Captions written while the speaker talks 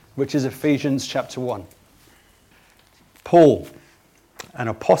which is Ephesians chapter 1. Paul, an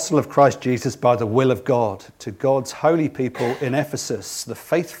apostle of Christ Jesus by the will of God, to God's holy people in Ephesus, the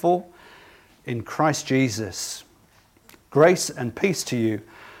faithful in Christ Jesus. Grace and peace to you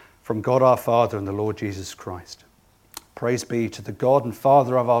from God our Father and the Lord Jesus Christ. Praise be to the God and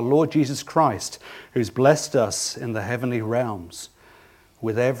Father of our Lord Jesus Christ, who's blessed us in the heavenly realms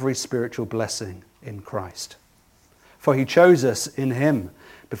with every spiritual blessing in Christ. For he chose us in him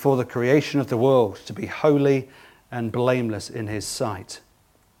before the creation of the world to be holy and blameless in his sight.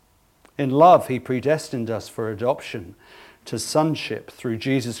 In love, he predestined us for adoption to sonship through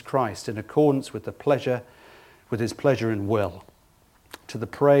Jesus Christ in accordance with his pleasure and will, to the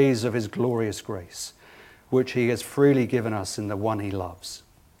praise of his glorious grace, which he has freely given us in the one he loves.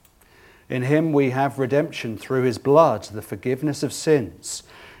 In him we have redemption through his blood, the forgiveness of sins,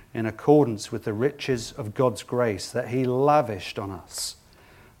 in accordance with the riches of God's grace that he lavished on us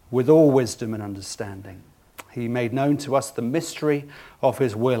with all wisdom and understanding. He made known to us the mystery of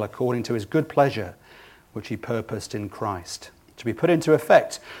his will according to his good pleasure, which he purposed in Christ, to be put into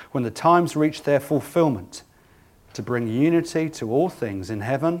effect when the times reach their fulfillment, to bring unity to all things in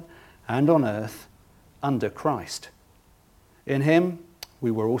heaven and on earth under Christ. In him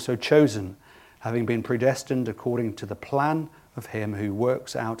we were also chosen, having been predestined according to the plan of him who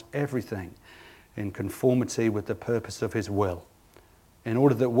works out everything in conformity with the purpose of his will, in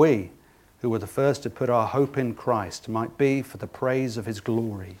order that we, who were the first to put our hope in Christ, might be for the praise of his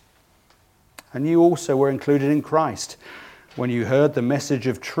glory. And you also were included in Christ when you heard the message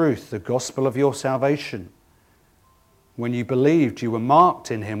of truth, the gospel of your salvation. When you believed, you were marked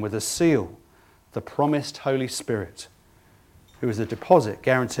in him with a seal, the promised Holy Spirit, who is a deposit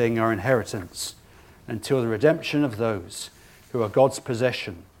guaranteeing our inheritance until the redemption of those who are God's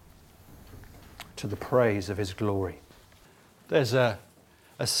possession, to the praise of his glory. There's a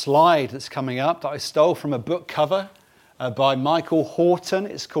slide that's coming up that I stole from a book cover by Michael Horton.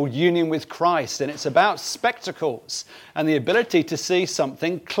 It's called Union with Christ, and it's about spectacles and the ability to see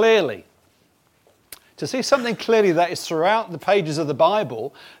something clearly. To see something clearly that is throughout the pages of the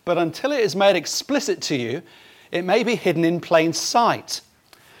Bible, but until it is made explicit to you, it may be hidden in plain sight.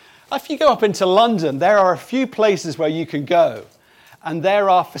 If you go up into London, there are a few places where you can go, and there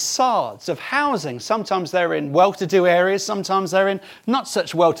are facades of housing. Sometimes they're in well-to-do areas, sometimes they're in not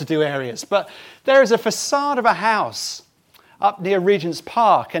such well-to-do areas. But there is a facade of a house up near Regent's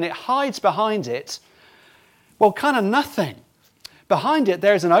Park, and it hides behind it, well, kind of nothing. Behind it,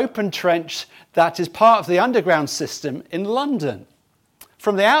 there is an open trench that is part of the underground system in London.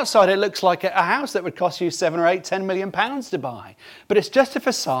 From the outside, it looks like a house that would cost you £7 or £10 million to buy. But it's just a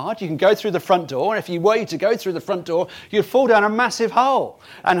facade. You can go through the front door, and if you were to go through the front door, you'd fall down a massive hole.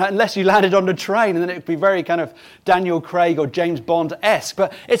 And unless you landed on the train, and then it would be very kind of Daniel Craig or James Bond-esque.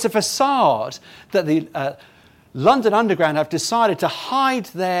 But it's a facade that the London Underground have decided to hide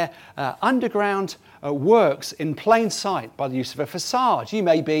their underground works in plain sight by the use of a facade. You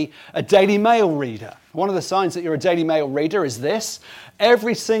may be a Daily Mail reader. One of the signs that you're a Daily Mail reader is this.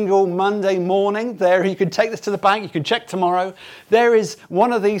 Every single Monday morning, there, you can take this to the bank, you can check tomorrow, there is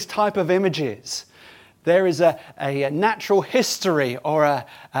one of these type of images. There is a natural history or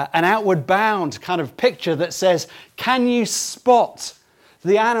an outward bound kind of picture that says, can you spot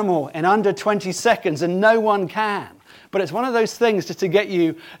the animal in under 20 seconds? And no one can. But it's one of those things just to get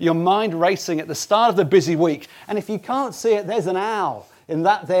your mind racing at the start of the busy week. And if you can't see it, there's an owl in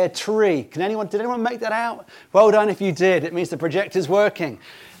that there tree. Did anyone make that out? Well done if you did. It means the projector's working.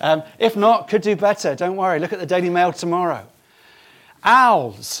 If not, could do better. Don't worry. Look at the Daily Mail tomorrow.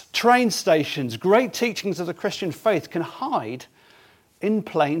 Owls, train stations, great teachings of the Christian faith can hide in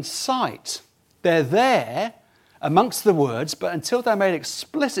plain sight. They're there amongst the words, but until they're made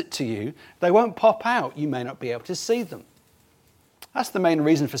explicit to you, they won't pop out. You may not be able to see them. That's the main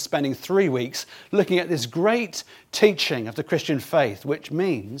reason for spending 3 weeks looking at this great teaching of the Christian faith, which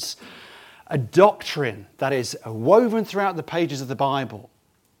means a doctrine that is woven throughout the pages of the Bible,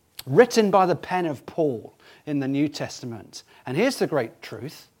 written by the pen of Paul in the New Testament. And here's the great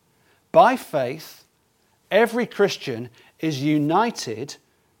truth. By faith, every Christian is united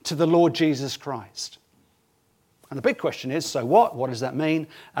to the Lord Jesus Christ. And the big question is, so what? What does that mean?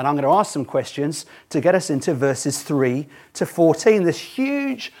 And I'm going to ask some questions to get us into verses 3 to 14. This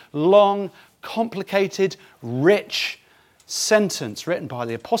huge, long, complicated, rich sentence written by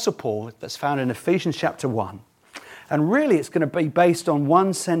the Apostle Paul that's found in Ephesians chapter 1. And really it's going to be based on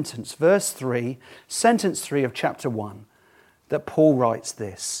one sentence, verse 3, sentence 3 of chapter 1, that Paul writes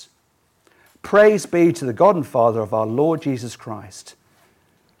this. Praise be to the God and Father of our Lord Jesus Christ,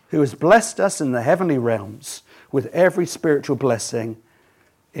 who has blessed us in the heavenly realms with every spiritual blessing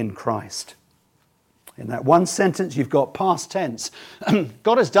in Christ. In that one sentence, you've got past tense.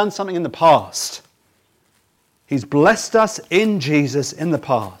 God has done something in the past. He's blessed us in Jesus in the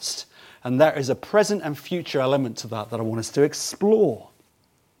past. And there is a present and future element to that I want us to explore.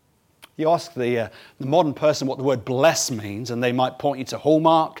 You ask the modern person what the word bless means, and they might point you to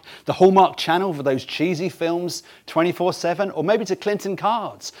Hallmark, the Hallmark Channel for those cheesy films 24/7, or maybe to Clinton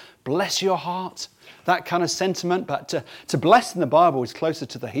cards. Bless your heart, that kind of sentiment. But to bless in the Bible is closer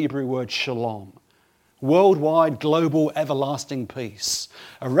to the Hebrew word shalom. Worldwide, global, everlasting peace.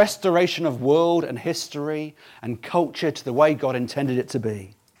 A restoration of world and history and culture to the way God intended it to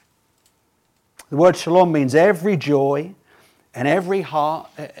be. The word shalom means every joy and every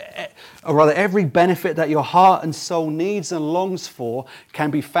every benefit that your heart and soul needs and longs for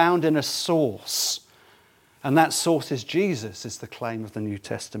can be found in a source. And that source is Jesus, is the claim of the New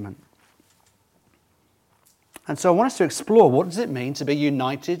Testament. And so I want us to explore, what does it mean to be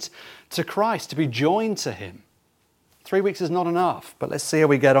united to Christ, to be joined to him? 3 weeks is not enough, but let's see how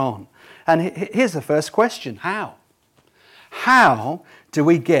we get on. And here's the first question. How? How do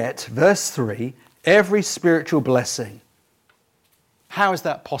we get, verse 3, every spiritual blessing? How is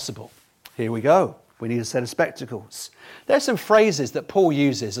that possible? Here we go. We need a set of spectacles. There's some phrases that Paul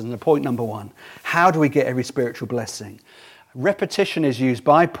uses as point number one. How do we get every spiritual blessing? Repetition is used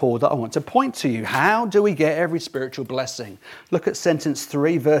by Paul that I want to point to you. How do we get every spiritual blessing? Look at sentence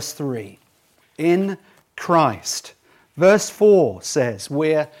 3, verse 3. In Christ. Verse 4 says,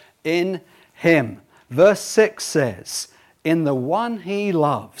 we're in him. Verse 6 says, in the one he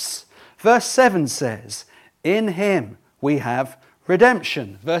loves. Verse 7 says, in him we have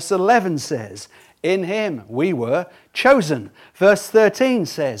redemption. Verse 11 says, in him we were chosen. Verse 13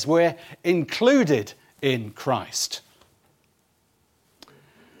 says, we're included in Christ.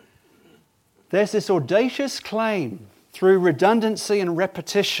 There's this audacious claim through redundancy and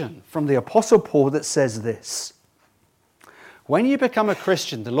repetition from the Apostle Paul that says this. When you become a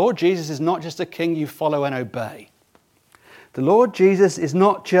Christian, the Lord Jesus is not just a king you follow and obey. The Lord Jesus is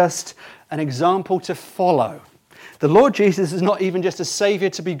not just an example to follow. The Lord Jesus is not even just a Savior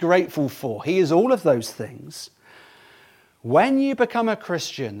to be grateful for. He is all of those things. When you become a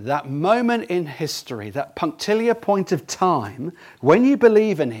Christian, that moment in history, that punctiliar point of time, when you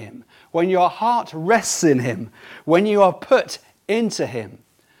believe in him, when your heart rests in him, when you are put into him,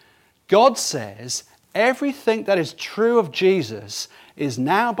 God says everything that is true of Jesus is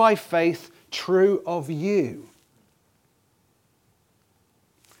now by faith true of you.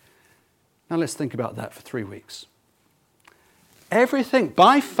 Now let's think about that for 3 weeks. Everything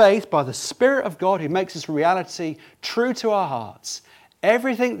by faith, by the Spirit of God who makes this reality true to our hearts,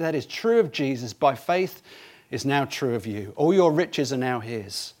 everything that is true of Jesus by faith is now true of you. All your riches are now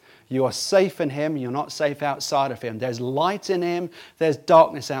his. You are safe in him. You're not safe outside of him. There's light in him. There's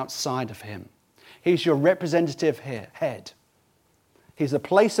darkness outside of him. He's your representative head. He's a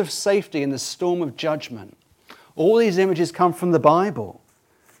place of safety in the storm of judgment. All these images come from the Bible.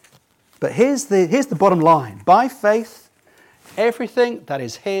 But here's the bottom line. By faith, everything that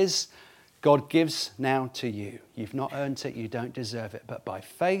is his, God gives now to you. You've not earned it. You don't deserve it. But by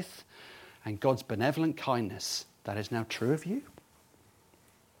faith and God's benevolent kindness, that is now true of you.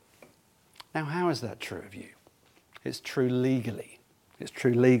 Now, how is that true of you? It's true legally. It's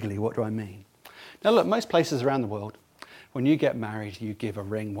true legally. What do I mean? Now, look, most places around the world, when you get married, you give a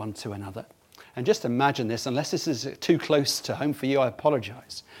ring one to another. And just imagine this, unless this is too close to home for you, I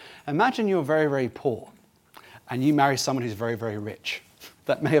apologize. Imagine you're very, very poor and you marry someone who's very, very rich.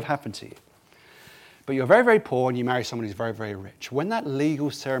 That may have happened to you. But you're very, very poor and you marry someone who's very, very rich. When that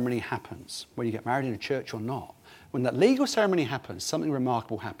legal ceremony happens, whether you get married in a church or not, when that legal ceremony happens, something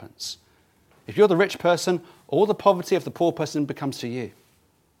remarkable happens. If you're the rich person, all the poverty of the poor person becomes to you.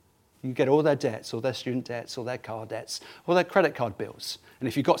 You get all their debts, all their student debts, all their car debts, all their credit card bills. And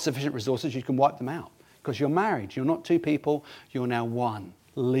if you've got sufficient resources, you can wipe them out. Because you're married. You're not two people. You're now one,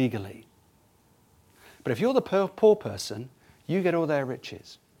 legally. But if you're the poor person, you get all their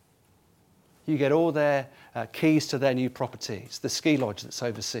riches. You get all their keys to their new properties, the ski lodge that's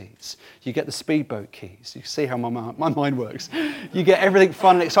overseas. You get the speedboat keys. You see how my mind works. You get everything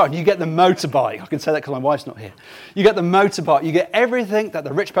fun and exciting. You get the motorbike. I can say that because my wife's not here. You get the motorbike. You get everything that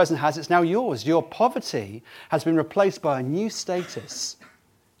the rich person has. It's now yours. Your poverty has been replaced by a new status.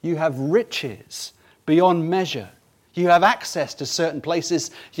 You have riches beyond measure. You have access to certain places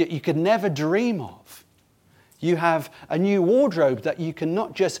you could never dream of. You have a new wardrobe that you can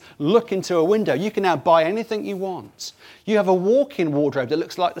not just look into a window. You can now buy anything you want. You have a walk-in wardrobe that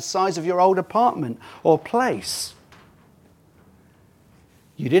looks like the size of your old apartment or place.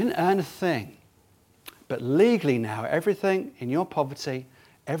 You didn't earn a thing. But legally now, everything in your poverty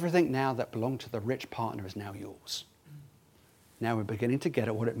Everything now that belonged to the rich partner is now yours. Now we're beginning to get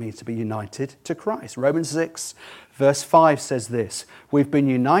at what it means to be united to Christ. Romans 6 verse 5 says this: we've been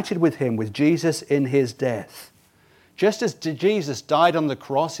united with him, with Jesus, in his death. Just as Jesus died on the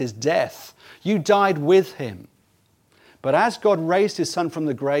cross, his death, you died with him. But as God raised his son from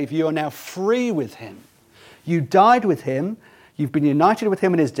the grave, you are now free with him. You died with him, you've been united with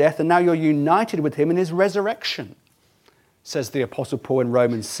him in his death, and now you're united with him in his resurrection, says the Apostle Paul in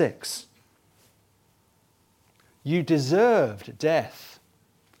Romans 6. You deserved death,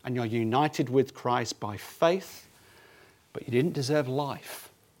 and you're united with Christ by faith, but you didn't deserve life.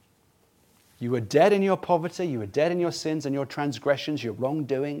 You were dead in your poverty, you were dead in your sins and your transgressions, your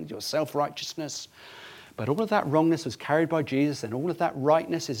wrongdoing, your self-righteousness. But all of that wrongness was carried by Jesus, and all of that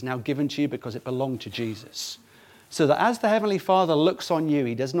rightness is now given to you because it belonged to Jesus. So that as the Heavenly Father looks on you,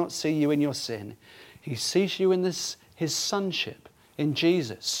 he does not see you in your sin. He sees you in his sonship, in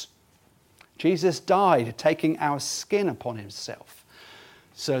Jesus. Jesus died taking our skin upon himself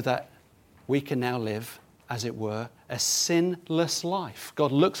so that we can now live, as it were, a sinless life.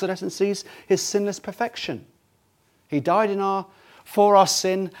 God looks at us and sees his sinless perfection. He died for our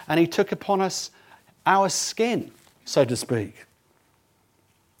sin, and he took upon us our skin, so to speak.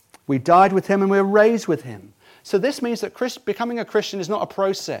 We died with him and we're raised with him. So this means that becoming a Christian is not a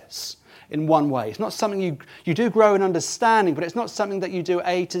process in one way. It's not something you do grow in understanding, but it's not something that you do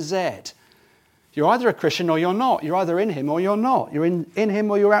A to Z. You're either a Christian or you're not. You're either in him or you're not. You're in him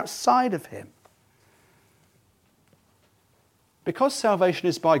or you're outside of him. Because salvation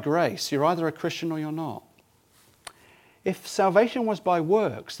is by grace, you're either a Christian or you're not. If salvation was by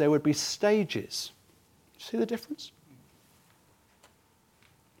works, there would be stages. See the difference?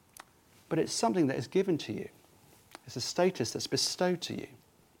 But it's something that is given to you. It's a status that's bestowed to you.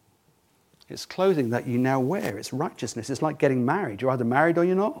 It's clothing that you now wear. It's righteousness. It's like getting married. You're either married or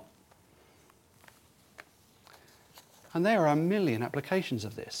you're not. And there are a million applications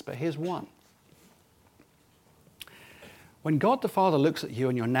of this, but here's one. When God the Father looks at you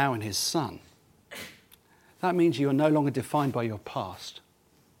and you're now in his Son, that means you are no longer defined by your past.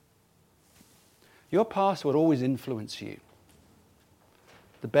 Your past will always influence you.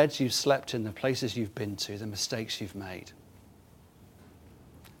 The beds you've slept in, the places you've been to, the mistakes you've made,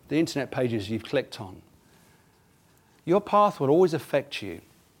 the internet pages you've clicked on. Your past will always affect you,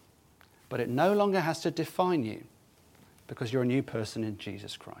 but it no longer has to define you because you're a new person in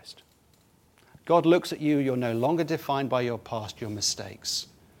Jesus Christ. God looks at you, you're no longer defined by your past, your mistakes.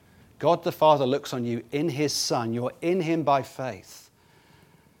 God the Father looks on you in his Son. You're in him by faith.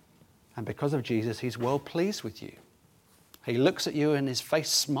 And because of Jesus, he's well pleased with you. He looks at you and his face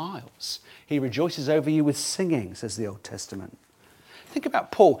smiles. He rejoices over you with singing, says the Old Testament. Think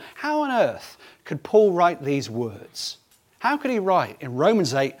about Paul. How on earth could Paul write these words? How could he write in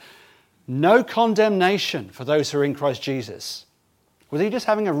Romans 8, no condemnation for those who are in Christ Jesus? Was he just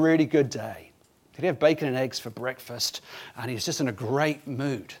having a really good day? Did he have bacon and eggs for breakfast and he's just in a great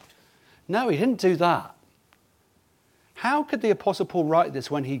mood? No, he didn't do that. How could the Apostle Paul write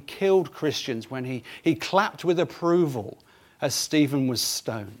this when he killed Christians, when he clapped with approval as Stephen was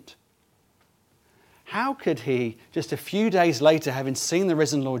stoned? How could he, just a few days later, having seen the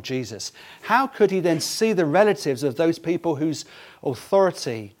risen Lord Jesus, how could he then see the relatives of those people whose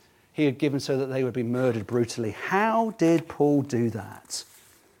authority he had given so that they would be murdered brutally? How did Paul do that?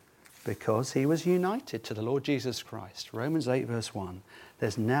 Because he was united to the Lord Jesus Christ. Romans 8 verse 1.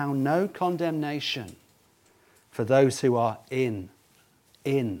 There's now no condemnation for those who are in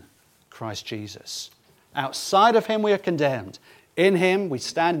Christ Jesus. Outside of him we are condemned. In him we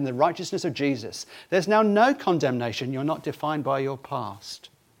stand in the righteousness of Jesus. There's now no condemnation. You're not defined by your past.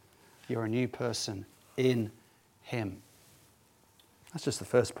 You're a new person in him. That's just the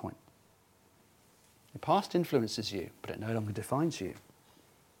first point. Your past influences you, but it no longer defines you.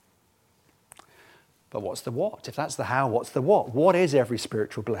 But what's the what? If that's the how, what's the what? What is every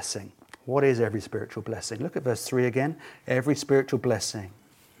spiritual blessing? What is every spiritual blessing? Look at verse 3 again. Every spiritual blessing.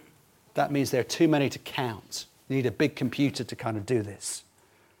 That means there are too many to count. You need a big computer to kind of do this.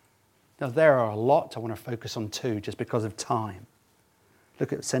 Now, there are a lot. I want to focus on two just because of time.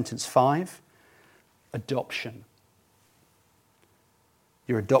 Look at sentence 5. Adoption.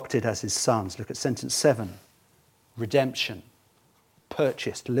 You're adopted as his sons. Look at sentence 7. Redemption.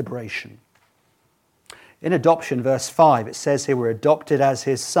 Purchased. Liberation. In adoption, verse 5, it says here we're adopted as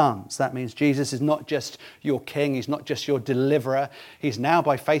his sons. That means Jesus is not just your king. He's not just your deliverer. He's now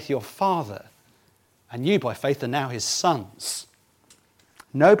by faith your father. And you by faith are now his sons.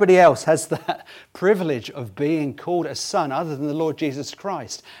 Nobody else has that privilege of being called a son other than the Lord Jesus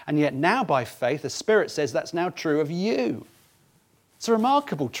Christ. And yet now by faith, the Spirit says that's now true of you. It's a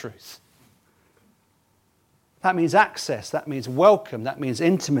remarkable truth. That means access, that means welcome, that means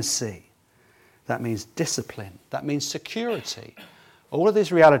intimacy, that means discipline, that means security. All of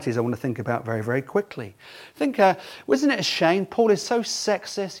these realities I want to think about very, very quickly. Wasn't it a shame? Paul is so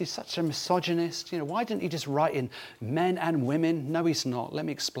sexist, he's such a misogynist. Why didn't he just write in men and women? No, he's not. Let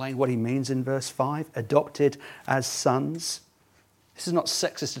me explain what he means in verse 5. Adopted as sons. This is not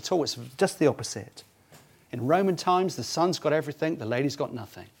sexist at all, it's just the opposite. In Roman times, the son's got everything, the lady's got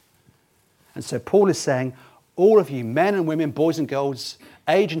nothing. And so Paul is saying, all of you, men and women, boys and girls,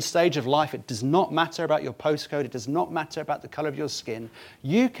 age and stage of life, it does not matter about your postcode, it does not matter about the colour of your skin.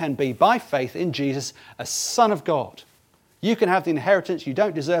 You can be, by faith in Jesus, a son of God. You can have the inheritance you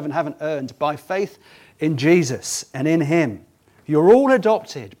don't deserve and haven't earned by faith in Jesus and in Him. You're all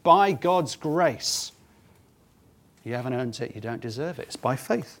adopted by God's grace. You haven't earned it, you don't deserve it. It's by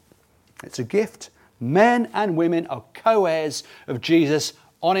faith. It's a gift. Men and women are co-heirs of Jesus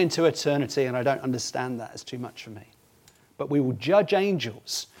on into eternity, and I don't understand that. It's too much for me. But we will judge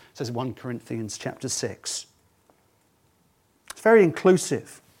angels, says 1 Corinthians chapter 6. It's very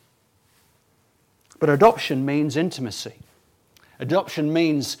inclusive. But adoption means intimacy. Adoption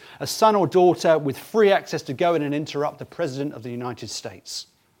means a son or daughter with free access to go in and interrupt the President of the United States.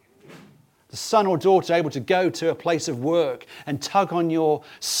 The son or daughter able to go to a place of work and tug on your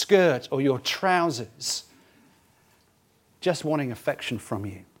skirt or your trousers, just wanting affection from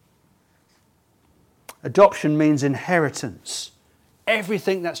you. Adoption means inheritance.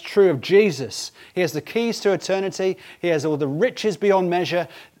 Everything that's true of Jesus. He has the keys to eternity. He has all the riches beyond measure.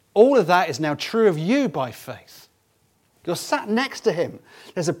 All of that is now true of you by faith. You're sat next to Him.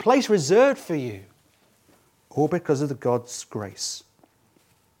 There's a place reserved for you. All because of the God's grace.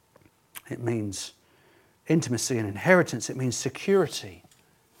 It means intimacy and inheritance. It means security.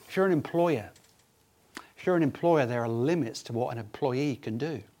 If you're an employer, there are limits to what an employee can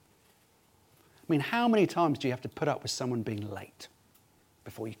do. I mean, how many times do you have to put up with someone being late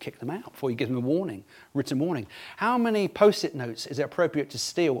before you kick them out, before you give them a warning, written warning? How many post-it notes is it appropriate to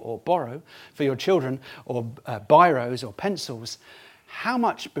steal or borrow for your children, or biros or pencils? How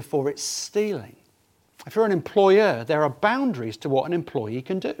much before it's stealing? If you're an employer, there are boundaries to what an employee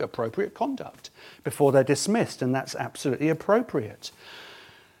can do, appropriate conduct, before they're dismissed, and that's absolutely appropriate.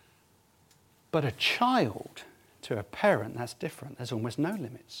 But a child to a parent, that's different. There's almost no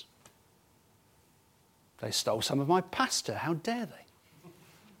limits. They stole some of my pasta. How dare they?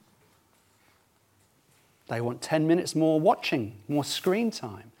 They want 10 minutes more watching, more screen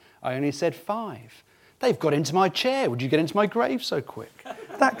time. I only said 5. They've got into my chair. Would you get into my grave so quick?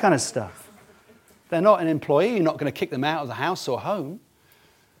 That kind of stuff. They're not an employee. You're not going to kick them out of the house or home.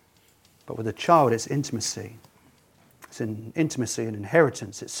 But with a child, it's intimacy. It's intimacy and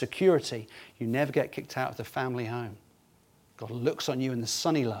inheritance. It's security. You never get kicked out of the family home. God looks on you in the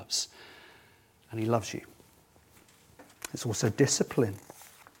son He loves, and He loves you. It's also discipline.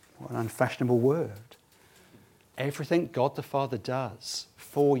 What an unfashionable word. Everything God the Father does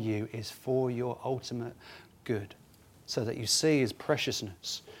for you is for your ultimate good, so that you see His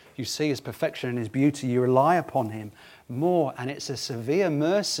preciousness, you see His perfection and His beauty, you rely upon Him more, and it's a severe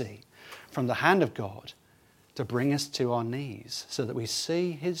mercy from the hand of God to bring us to our knees so that we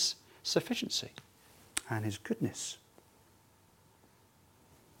see His sufficiency and His goodness.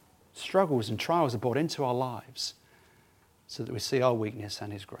 Struggles and trials are brought into our lives so that we see our weakness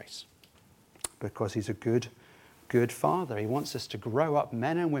and His grace. Because He's a good Father. He wants us to grow up,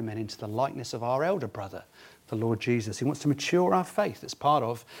 men and women, into the likeness of our elder brother, the Lord Jesus. He wants to mature our faith. It's part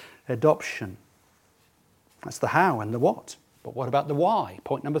of adoption. That's the how and the what. But what about the why?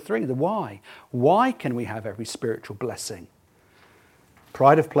 Point number 3, the why. Why can we have every spiritual blessing?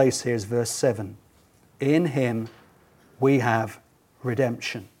 Pride of place here is verse 7. In Him we have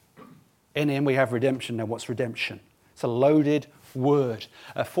redemption. In Him we have redemption. Now what's redemption? It's a loaded word.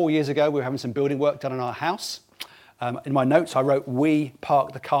 4 years ago we were having some building work done on our house. In my notes I wrote, we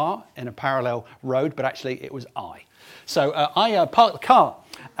parked the car in a parallel road, but actually it was I. So I parked the car,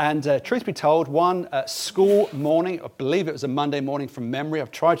 and truth be told, one school morning, I believe it was a Monday morning from memory.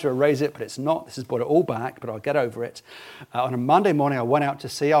 I've tried to erase it, but it's not. This has brought it all back, but I'll get over it. On a Monday morning, I went out to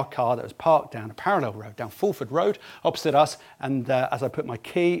see our car that was parked down a parallel road, down Fulford Road, opposite us, and as I put my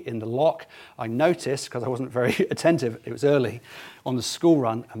key in the lock, I noticed, because I wasn't very attentive, it was early, on the school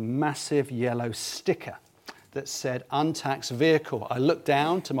run, a massive yellow sticker that said untaxed vehicle. I looked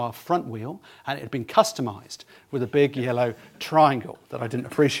down to my front wheel and it had been customized with a big yellow triangle that I didn't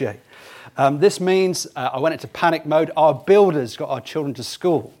appreciate. This means I went into panic mode. Our builders got our children to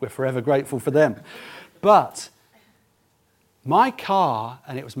school. We're forever grateful for them. But my car,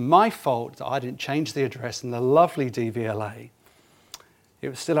 and it was my fault that I didn't change the address in the lovely DVLA, it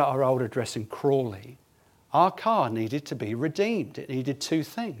was still at our old address in Crawley, our car needed to be redeemed. It needed two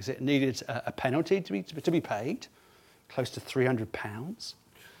things. It needed a penalty to be paid, close to £300,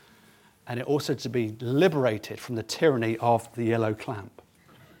 and it also to be liberated from the tyranny of the yellow clamp.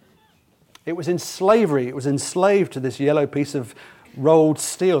 It was in slavery. It was enslaved to this yellow piece of rolled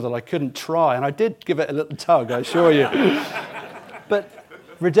steel that I couldn't try, and I did give it a little tug, I assure you. But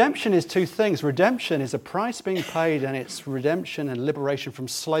redemption is two things. Redemption is a price being paid, and it's redemption and liberation from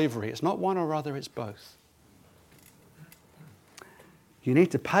slavery. It's not one or other, it's both. You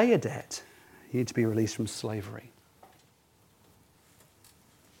need to pay a debt. You need to be released from slavery.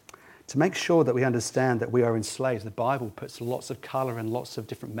 To make sure that we understand that we are enslaved, the Bible puts lots of colour and lots of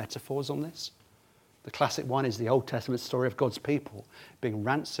different metaphors on this. The classic one is the Old Testament story of God's people being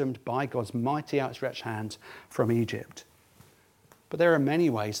ransomed by God's mighty outstretched hand from Egypt. But there are many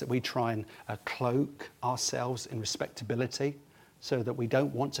ways that we try and cloak ourselves in respectability so that we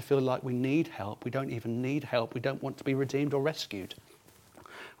don't want to feel like we need help. We don't even need help. We don't want to be redeemed or rescued.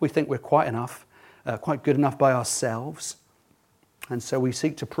 We think we're quite good enough by ourselves. And so we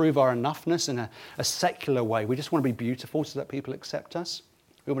seek to prove our enoughness in a secular way. We just want to be beautiful so that people accept us.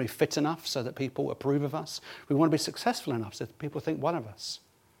 We want to be fit enough so that people approve of us. We want to be successful enough so that people think well of us.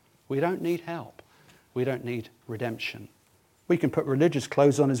 We don't need help. We don't need redemption. We can put religious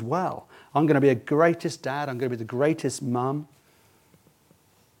clothes on as well. I'm going to be a greatest dad. I'm going to be the greatest mum.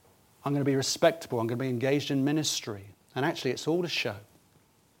 I'm going to be respectable. I'm going to be engaged in ministry. And actually, it's all a show.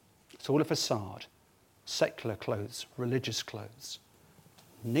 It's all a facade. Secular clothes, religious clothes.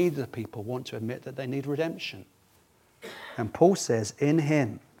 Neither people want to admit that they need redemption. And Paul says, in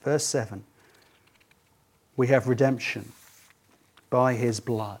him, verse 7, we have redemption by his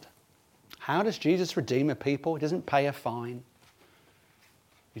blood. How does Jesus redeem a people? He doesn't pay a fine.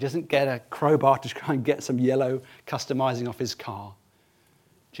 He doesn't get a crowbar to try and get some yellow customizing off his car.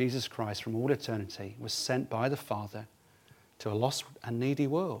 Jesus Christ, from all eternity, was sent by the Father to a lost and needy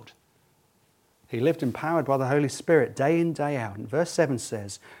world. He lived empowered by the Holy Spirit day in, day out. And verse 7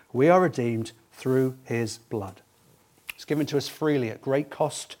 says, we are redeemed through his blood. It's given to us freely at great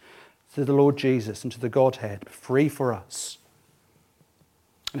cost to the Lord Jesus and to the Godhead, free for us.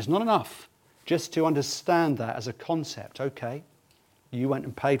 And it's not enough just to understand that as a concept. Okay, you went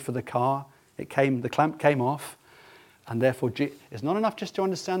and paid for the car, the clamp came off, and therefore it's not enough just to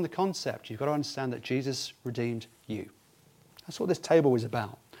understand the concept. You've got to understand that Jesus redeemed you. That's what this table is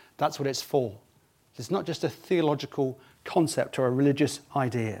about. That's what it's for. It's not just a theological concept or a religious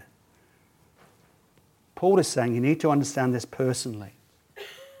idea. Paul is saying you need to understand this personally.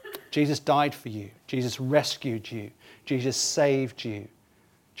 Jesus died for you. Jesus rescued you. Jesus saved you.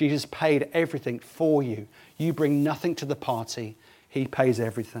 Jesus paid everything for you. You bring nothing to the party. He pays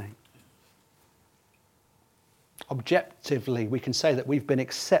everything. Objectively, we can say that we've been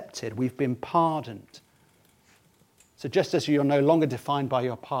accepted. We've been pardoned. So just as you're no longer defined by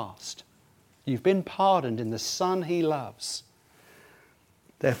your past, you've been pardoned in the Son he loves.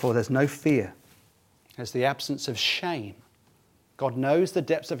 Therefore, there's no fear. There's the absence of shame. God knows the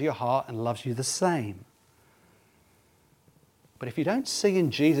depths of your heart and loves you the same. But if you don't see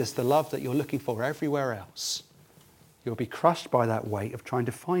in Jesus the love that you're looking for everywhere else, you'll be crushed by that weight of trying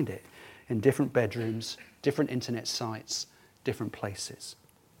to find it in different bedrooms, different internet sites, different places.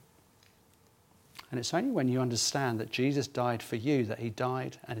 And it's only when you understand that Jesus died for you, that he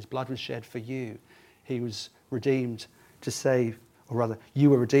died and his blood was shed for you. He was redeemed to save, or rather, you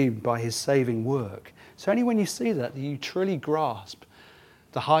were redeemed by his saving work. It's only when you see that you truly grasp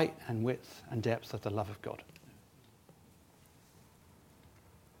the height and width and depth of the love of God.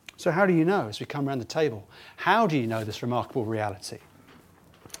 So how do you know, as we come around the table, how do you know this remarkable reality?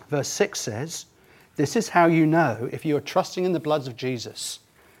 Verse 6 says, this is how you know if you are trusting in the blood of Jesus.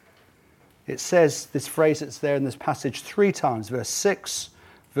 It says this phrase that's there in this passage 3 times, verse 6,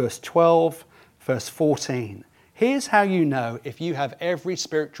 verse 12, verse 14. Here's how you know if you have every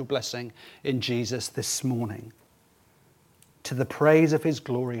spiritual blessing in Jesus this morning, to the praise of his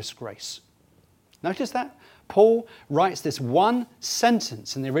glorious grace. Notice that? Paul writes this one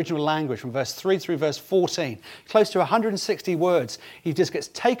sentence in the original language from verse 3 through verse 14, close to 160 words. He just gets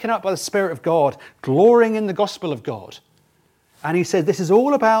taken up by the Spirit of God, glorying in the gospel of God. And he said, this is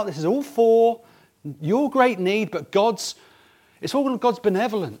all for your great need, but it's all God's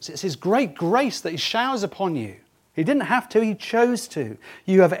benevolence. It's his great grace that he showers upon you. He didn't have to, he chose to.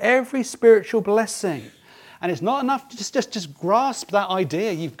 You have every spiritual blessing. And it's not enough to just grasp that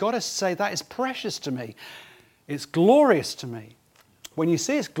idea. You've got to say, that is precious to me. It's glorious to me. When you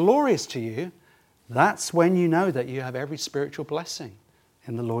see it's glorious to you, that's when you know that you have every spiritual blessing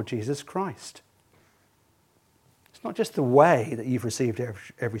in the Lord Jesus Christ. It's not just the way that you've received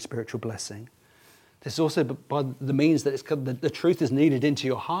every spiritual blessing. This is also by the means that the truth is kneaded into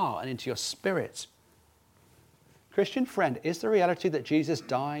your heart and into your spirit. Christian friend, is the reality that Jesus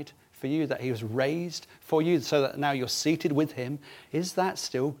died for you, that he was raised for you, so that now you're seated with him, is that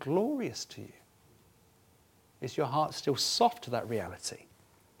still glorious to you? Is your heart still soft to that reality?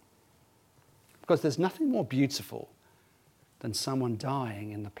 Because there's nothing more beautiful than someone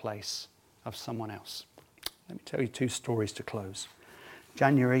dying in the place of someone else. Let me tell you 2 stories to close.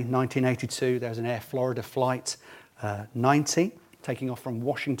 January 1982, there was an Air Florida flight 90 taking off from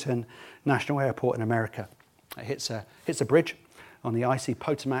Washington National Airport in America. It hits a bridge on the icy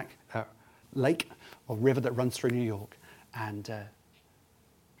Potomac lake or river that runs through New York, and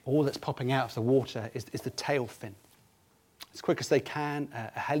all that's popping out of the water is the tail fin. As quick as they can,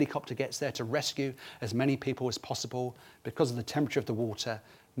 a helicopter gets there to rescue as many people as possible. Because of the temperature of the water,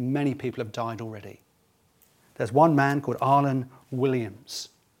 many people have died already. There's one man called Arlen Williams.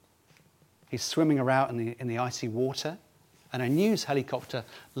 He's swimming around in the icy water, and a news helicopter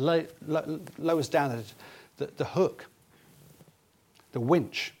lowers down the hook, the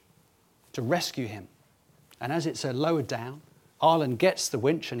winch, to rescue him. And as it's lowered down, Arlen gets the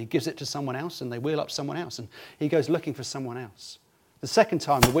winch and he gives it to someone else, and they wheel up someone else, and he goes looking for someone else. The second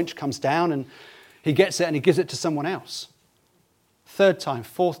time, the winch comes down and he gets it and he gives it to someone else. Third time,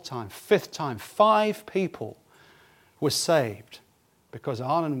 fourth time, fifth time, 5 people were saved because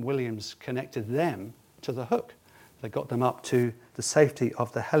Arlen Williams connected them to the hook that got them up to the safety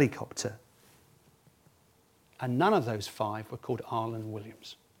of the helicopter. And none of those 5 were called Arlen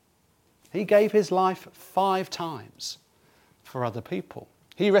Williams. He gave his life 5 times for other people.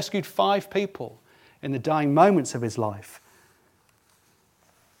 He rescued 5 people in the dying moments of his life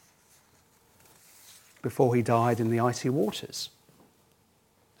before he died in the icy waters.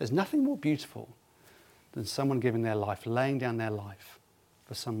 There's nothing more beautiful than someone giving their life, laying down their life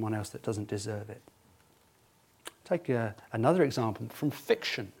for someone else that doesn't deserve it. Take another example from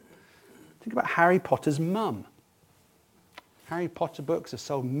fiction. Think about Harry Potter's mum. Harry Potter books have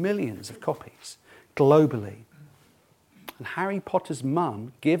sold millions of copies globally. And Harry Potter's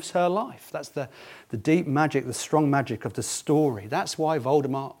mum gives her life. That's the deep magic, the strong magic of the story. That's why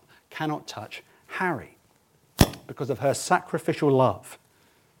Voldemort cannot touch Harry, because of her sacrificial love.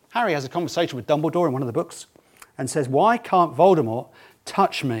 Harry has a conversation with Dumbledore in one of the books and says, "Why can't Voldemort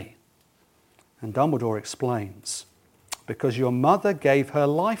touch me?" And Dumbledore explains, "Because your mother gave her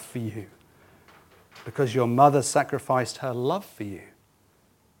life for you. Because your mother sacrificed her love for you."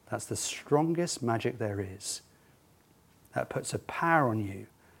 That's the strongest magic there is. That puts a power on you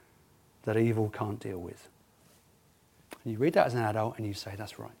that evil can't deal with. And you read that as an adult and you say,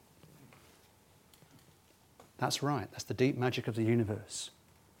 that's right. That's right. That's the deep magic of the universe.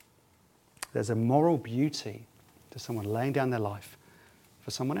 There's a moral beauty to someone laying down their life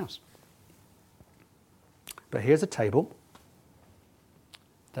for someone else. But here's a table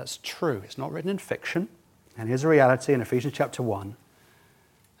that's true. It's not written in fiction. And here's a reality in Ephesians chapter 1.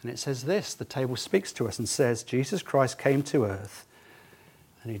 And it says this, the table speaks to us and says, Jesus Christ came to earth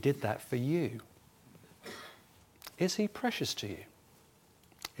and he did that for you. Is he precious to you?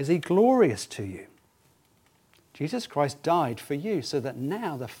 Is he glorious to you? Jesus Christ died for you so that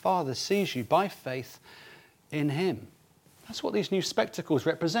now the Father sees you by faith in him. That's what these new spectacles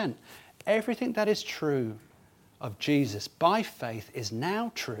represent. Everything that is true of Jesus by faith is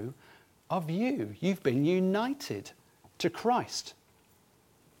now true of you. You've been united to Christ.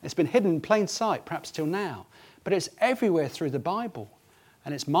 It's been hidden in plain sight, perhaps till now, but it's everywhere through the Bible.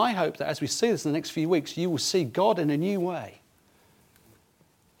 And it's my hope that as we see this in the next few weeks, you will see God in a new way.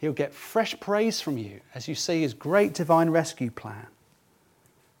 He'll get fresh praise from you as you see his great divine rescue plan.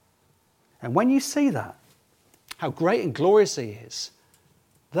 And when you see that, how great and glorious he is,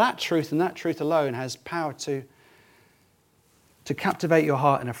 that truth and that truth alone has power to captivate your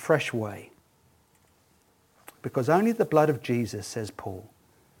heart in a fresh way. Because only the blood of Jesus, says Paul,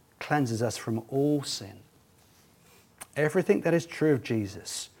 cleanses us from all sin. Everything that is true of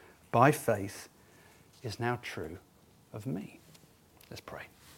Jesus by faith is now true of me. Let's pray.